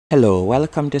Hello,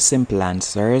 welcome to Simple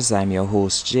Answers. I'm your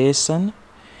host Jason.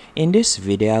 In this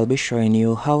video, I'll be showing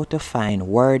you how to find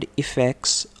word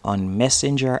effects on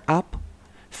Messenger app.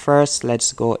 First,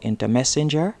 let's go into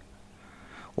Messenger.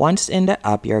 Once in the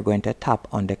app, you're going to tap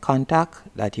on the contact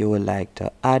that you would like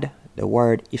to add the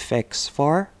word effects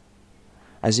for.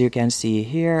 As you can see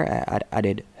here, I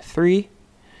added 3.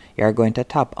 You're going to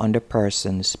tap on the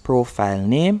person's profile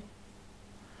name.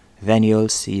 Then you'll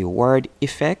see word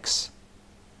effects.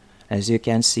 As you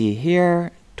can see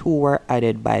here, 2 were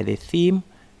added by the theme,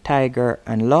 Tiger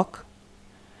and Luck.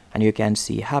 And you can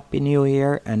see Happy New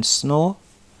Year and Snow.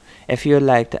 If you'd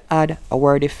like to add a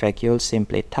word effect, you'll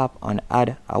simply tap on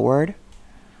Add a Word.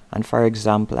 And for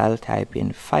example, I'll type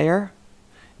in fire.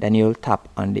 Then you'll tap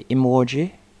on the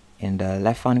emoji in the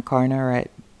left hand corner,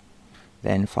 right?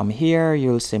 Then from here,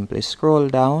 you'll simply scroll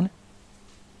down.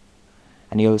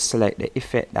 And you'll select the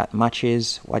effect that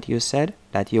matches what you said,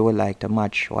 that you would like to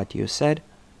match what you said.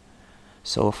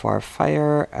 So for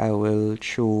fire, I will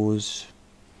choose,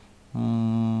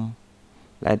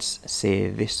 let's say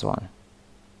this one.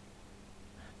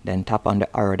 Then tap on the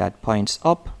arrow that points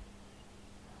up.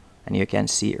 And you can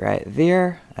see right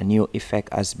there, a new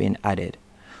effect has been added.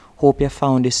 Hope you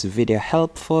found this video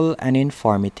helpful and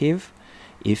informative.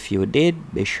 If you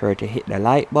did, be sure to hit the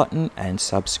like button and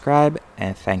subscribe,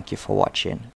 and thank you for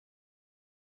watching.